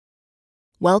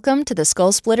Welcome to the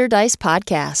Skull Splitter Dice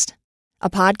Podcast, a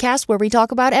podcast where we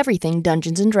talk about everything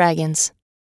Dungeons & Dragons.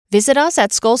 Visit us at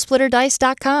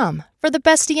skullsplitterdice.com for the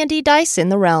best D&D dice in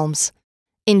the realms.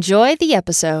 Enjoy the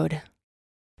episode.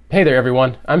 Hey there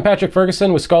everyone, I'm Patrick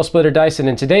Ferguson with Skull Splitter Dice, and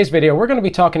in today's video we're going to be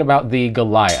talking about the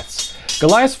Goliaths.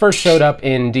 Goliaths first showed up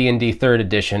in D&D 3rd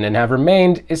edition and have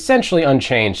remained essentially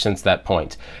unchanged since that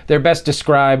point. They're best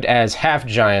described as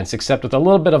half-giants, except with a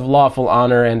little bit of lawful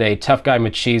honor and a tough guy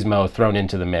machismo thrown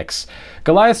into the mix.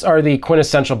 Goliaths are the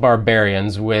quintessential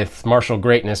barbarians, with martial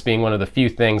greatness being one of the few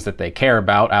things that they care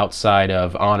about outside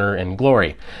of honor and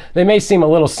glory. They may seem a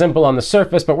little simple on the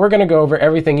surface, but we're going to go over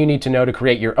everything you need to know to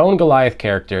create your own Goliath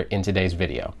character in today's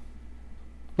video.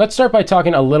 Let's start by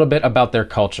talking a little bit about their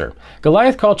culture.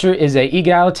 Goliath culture is an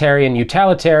egalitarian,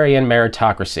 utilitarian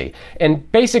meritocracy,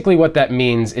 and basically what that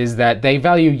means is that they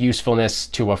value usefulness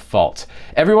to a fault.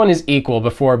 Everyone is equal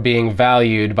before being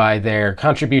valued by their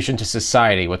contribution to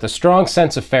society, with a strong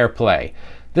sense of fair play.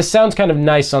 This sounds kind of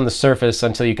nice on the surface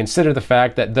until you consider the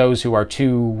fact that those who are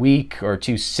too weak or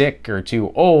too sick or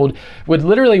too old would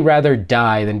literally rather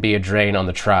die than be a drain on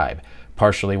the tribe.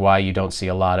 Partially why you don't see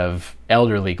a lot of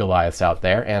elderly Goliaths out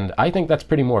there, and I think that's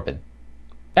pretty morbid.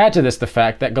 Add to this the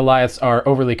fact that Goliaths are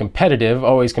overly competitive,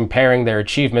 always comparing their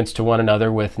achievements to one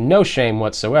another with no shame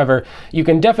whatsoever. You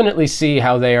can definitely see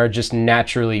how they are just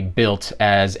naturally built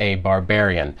as a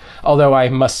barbarian. Although I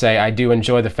must say I do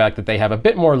enjoy the fact that they have a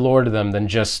bit more lore to them than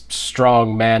just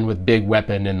strong man with big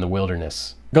weapon in the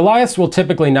wilderness. Goliaths will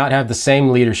typically not have the same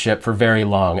leadership for very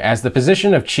long, as the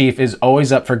position of chief is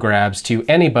always up for grabs to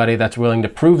anybody that's willing to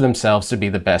prove themselves to be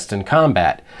the best in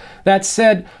combat. That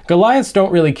said, Goliaths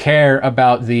don't really care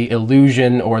about the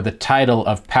illusion or the title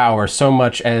of power so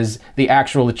much as the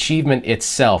actual achievement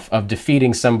itself of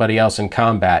defeating somebody else in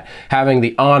combat, having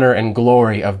the honor and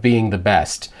glory of being the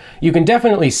best. You can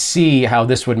definitely see how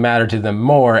this would matter to them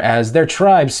more, as their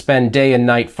tribes spend day and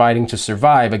night fighting to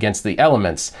survive against the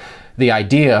elements. The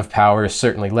idea of power is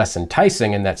certainly less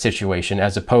enticing in that situation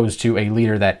as opposed to a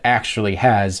leader that actually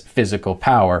has physical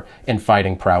power and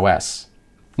fighting prowess.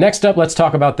 Next up, let's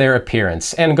talk about their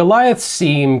appearance. And Goliaths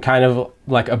seem kind of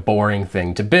like a boring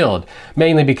thing to build,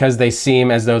 mainly because they seem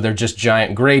as though they're just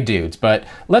giant gray dudes. But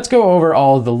let's go over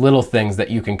all the little things that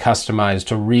you can customize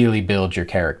to really build your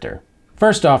character.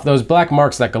 First off, those black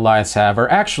marks that Goliaths have are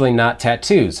actually not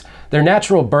tattoos. They're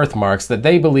natural birthmarks that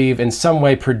they believe in some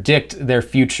way predict their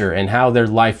future and how their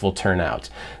life will turn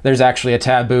out. There's actually a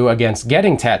taboo against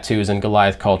getting tattoos in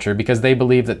Goliath culture because they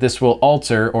believe that this will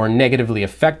alter or negatively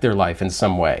affect their life in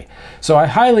some way. So I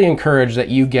highly encourage that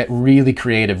you get really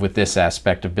creative with this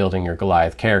aspect of building your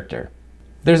Goliath character.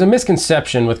 There's a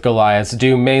misconception with Goliaths,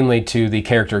 due mainly to the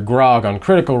character Grog on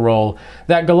Critical Role,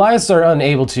 that Goliaths are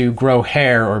unable to grow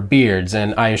hair or beards,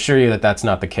 and I assure you that that's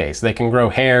not the case. They can grow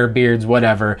hair, beards,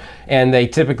 whatever, and they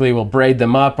typically will braid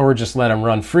them up or just let them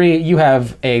run free. You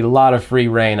have a lot of free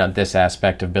reign on this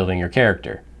aspect of building your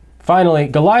character. Finally,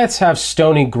 Goliaths have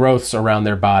stony growths around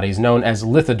their bodies known as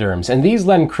lithoderms, and these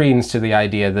lend credence to the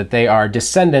idea that they are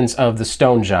descendants of the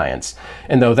stone giants.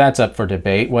 And though that's up for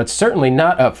debate, what's certainly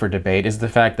not up for debate is the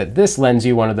fact that this lends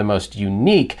you one of the most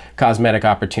unique cosmetic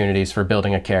opportunities for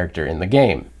building a character in the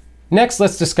game. Next,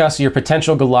 let's discuss your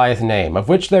potential Goliath name, of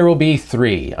which there will be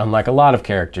 3, unlike a lot of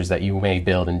characters that you may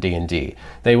build in D&D.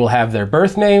 They will have their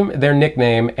birth name, their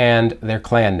nickname, and their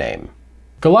clan name.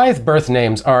 Goliath birth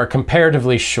names are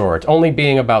comparatively short, only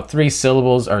being about 3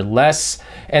 syllables or less,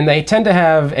 and they tend to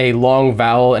have a long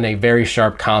vowel and a very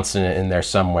sharp consonant in there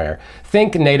somewhere.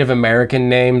 Think Native American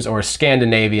names or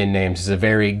Scandinavian names is a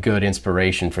very good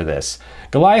inspiration for this.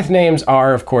 Goliath names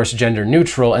are, of course, gender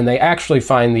neutral, and they actually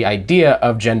find the idea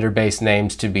of gender-based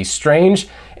names to be strange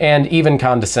and even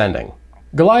condescending.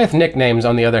 Goliath nicknames,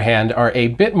 on the other hand, are a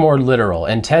bit more literal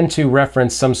and tend to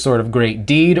reference some sort of great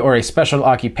deed or a special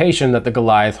occupation that the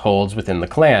Goliath holds within the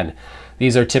clan.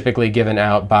 These are typically given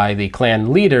out by the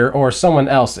clan leader or someone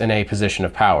else in a position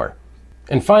of power.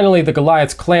 And finally, the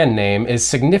Goliath's clan name is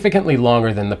significantly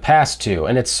longer than the past 2,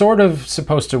 and it's sort of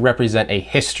supposed to represent a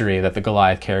history that the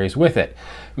Goliath carries with it.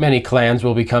 Many clans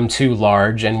will become too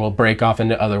large and will break off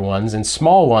into other ones, and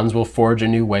small ones will forge a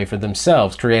new way for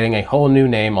themselves, creating a whole new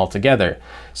name altogether.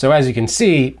 So as you can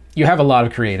see, you have a lot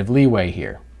of creative leeway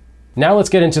here. Now let's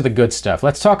get into the good stuff.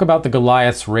 Let's talk about the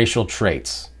Goliath's racial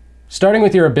traits. Starting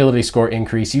with your ability score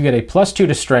increase, you get a +2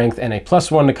 to strength and a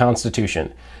 +1 to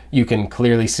constitution. You can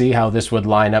clearly see how this would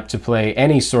line up to play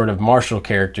any sort of martial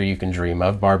character you can dream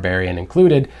of, barbarian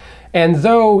included. And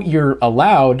though you're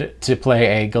allowed to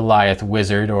play a Goliath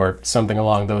wizard or something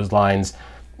along those lines,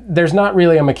 there's not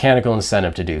really a mechanical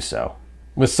incentive to do so.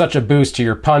 With such a boost to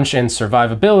your punch and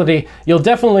survivability, you'll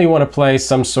definitely want to play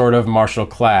some sort of martial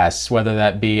class, whether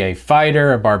that be a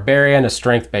fighter, a barbarian, a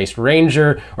strength-based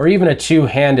ranger, or even a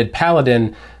two-handed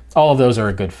paladin. All of those are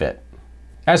a good fit.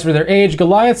 As for their age,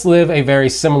 Goliaths live a very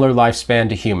similar lifespan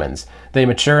to humans. They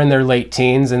mature in their late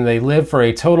teens, and they live for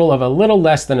a total of a little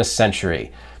less than a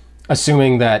century,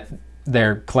 assuming that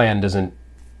their clan doesn't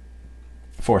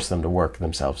force them to work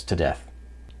themselves to death.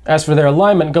 As for their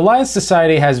alignment, Goliath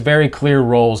society has very clear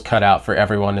roles cut out for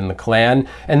everyone in the clan,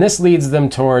 and this leads them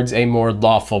towards a more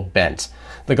lawful bent.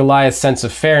 The Goliath sense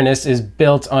of fairness is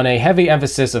built on a heavy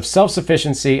emphasis of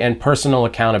self-sufficiency and personal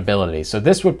accountability, so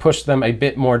this would push them a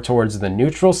bit more towards the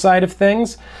neutral side of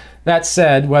things. That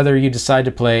said, whether you decide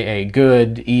to play a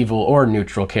good, evil, or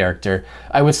neutral character,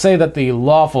 I would say that the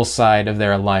lawful side of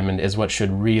their alignment is what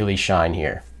should really shine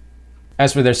here.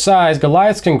 As for their size,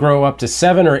 Goliaths can grow up to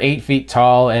 7 or 8 feet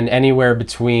tall and anywhere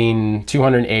between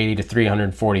 280 to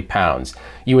 340 pounds.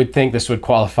 You would think this would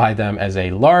qualify them as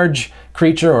a large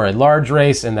creature or a large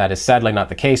race, and that is sadly not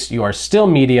the case. You are still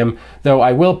medium, though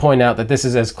I will point out that this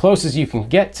is as close as you can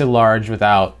get to large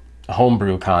without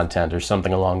homebrew content or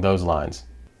something along those lines.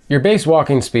 Your base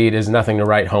walking speed is nothing to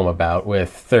write home about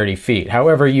with 30 feet.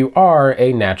 However, you are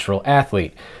a natural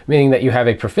athlete, meaning that you have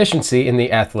a proficiency in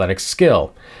the athletic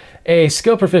skill. A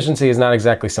skill proficiency is not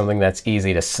exactly something that's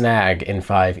easy to snag in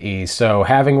 5e, so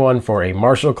having one for a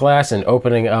martial class and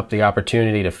opening up the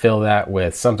opportunity to fill that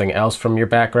with something else from your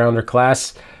background or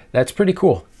class, that's pretty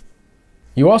cool.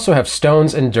 You also have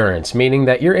Stone's Endurance, meaning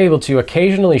that you're able to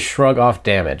occasionally shrug off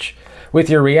damage.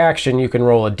 With your reaction, you can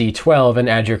roll a d12 and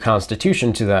add your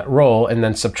constitution to that roll, and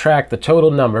then subtract the total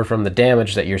number from the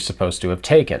damage that you're supposed to have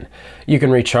taken. You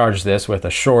can recharge this with a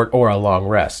short or a long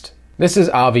rest. This is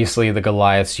obviously the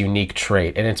Goliath's unique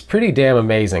trait, and it's pretty damn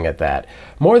amazing at that.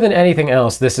 More than anything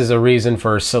else, this is a reason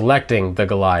for selecting the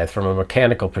Goliath from a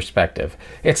mechanical perspective.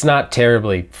 It's not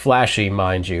terribly flashy,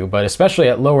 mind you, but especially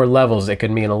at lower levels, it could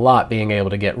mean a lot being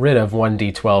able to get rid of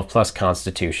 1d12 plus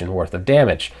Constitution worth of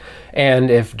damage.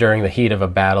 And if during the heat of a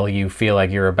battle you feel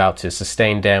like you're about to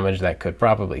sustain damage that could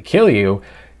probably kill you,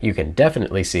 you can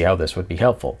definitely see how this would be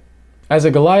helpful. As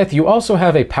a Goliath, you also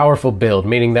have a powerful build,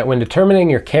 meaning that when determining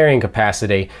your carrying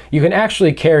capacity, you can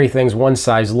actually carry things one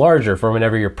size larger for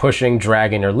whenever you're pushing,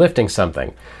 dragging, or lifting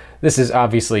something. This is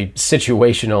obviously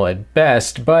situational at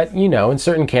best, but you know, in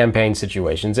certain campaign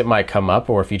situations it might come up,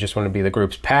 or if you just want to be the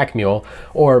group's pack mule,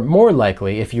 or more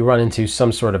likely if you run into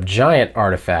some sort of giant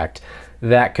artifact,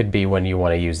 that could be when you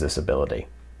want to use this ability.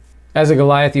 As a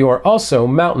Goliath, you are also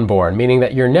mountain-born, meaning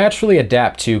that you're naturally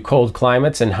adapt to cold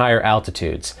climates and higher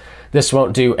altitudes. This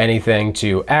won't do anything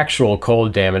to actual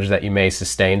cold damage that you may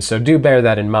sustain, so do bear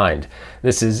that in mind.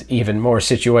 This is even more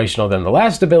situational than the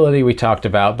last ability we talked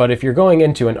about, but if you're going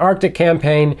into an Arctic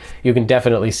campaign, you can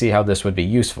definitely see how this would be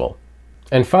useful.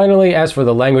 And finally, as for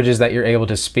the languages that you're able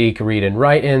to speak, read, and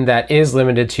write in, that is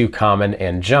limited to Common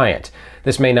and Giant.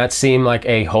 This may not seem like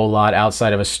a whole lot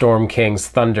outside of a Storm King's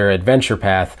Thunder adventure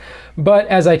path, but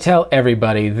as I tell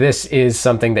everybody, this is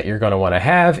something that you're going to want to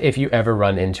have if you ever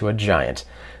run into a giant.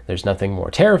 There's nothing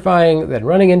more terrifying than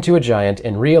running into a giant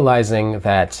and realizing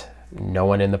that no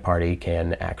one in the party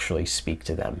can actually speak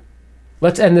to them.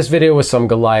 Let's end this video with some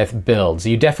Goliath builds.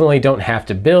 You definitely don't have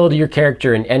to build your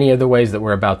character in any of the ways that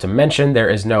we're about to mention. There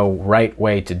is no right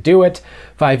way to do it.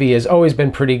 5e has always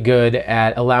been pretty good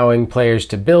at allowing players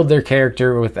to build their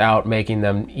character without making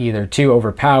them either too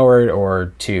overpowered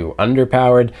or too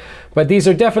underpowered. But these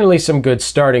are definitely some good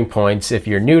starting points if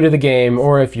you're new to the game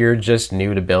or if you're just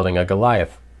new to building a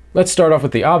Goliath. Let's start off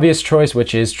with the obvious choice,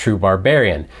 which is True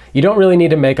Barbarian. You don't really need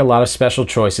to make a lot of special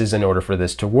choices in order for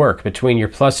this to work. Between your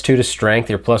 +2 to Strength,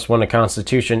 your +1 to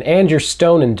Constitution, and your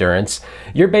Stone Endurance,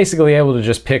 you're basically able to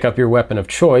just pick up your weapon of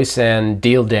choice and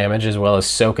deal damage as well as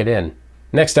soak it in.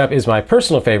 Next up is my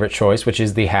personal favorite choice, which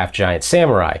is the Half-Giant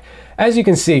Samurai. As you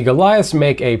can see, Goliaths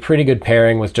make a pretty good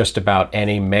pairing with just about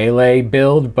any melee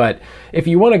build, but if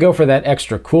you want to go for that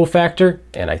extra cool factor,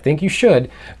 and I think you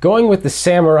should, going with the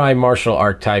Samurai martial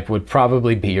archetype would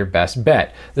probably be your best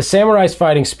bet. The Samurai's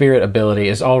fighting spirit ability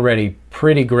is already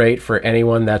pretty great for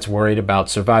anyone that's worried about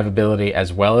survivability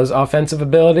as well as offensive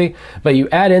ability, but you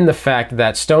add in the fact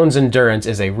that Stone's Endurance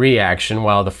is a reaction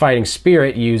while the fighting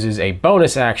spirit uses a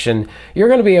bonus action, you're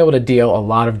going to be able to deal a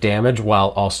lot of damage while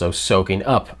also soaking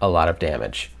up a lot of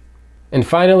damage. And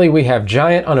finally, we have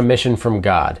Giant on a Mission from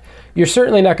God. You're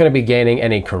certainly not going to be gaining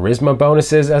any charisma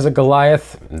bonuses as a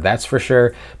Goliath, that's for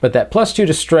sure, but that +2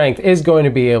 to strength is going to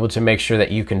be able to make sure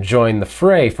that you can join the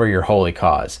fray for your holy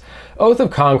cause. Oath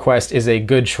of Conquest is a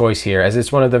good choice here, as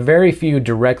it's one of the very few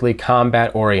directly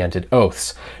combat-oriented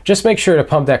oaths. Just make sure to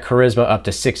pump that charisma up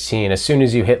to 16 as soon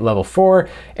as you hit level 4,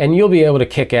 and you'll be able to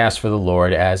kick ass for the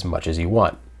Lord as much as you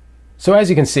want. So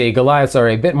as you can see, Goliaths are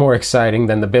a bit more exciting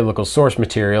than the biblical source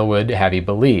material would have you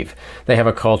believe. They have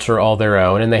a culture all their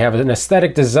own, and they have an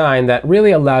aesthetic design that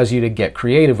really allows you to get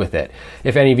creative with it.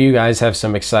 If any of you guys have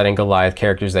some exciting Goliath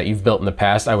characters that you've built in the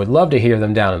past, I would love to hear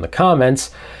them down in the comments.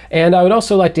 And I would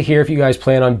also like to hear if you guys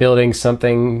plan on building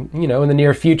something, in the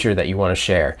near future that you want to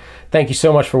share. Thank you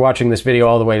so much for watching this video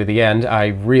all the way to the end. I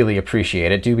really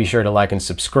appreciate it. Do be sure to like and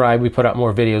subscribe. We put out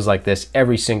more videos like this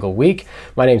every single week.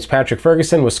 My name's Patrick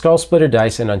Ferguson with Skull Splitter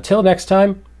Dice, and until next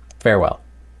time, farewell.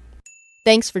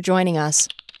 Thanks for joining us.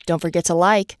 Don't forget to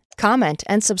like, comment,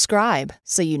 and subscribe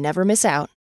so you never miss out.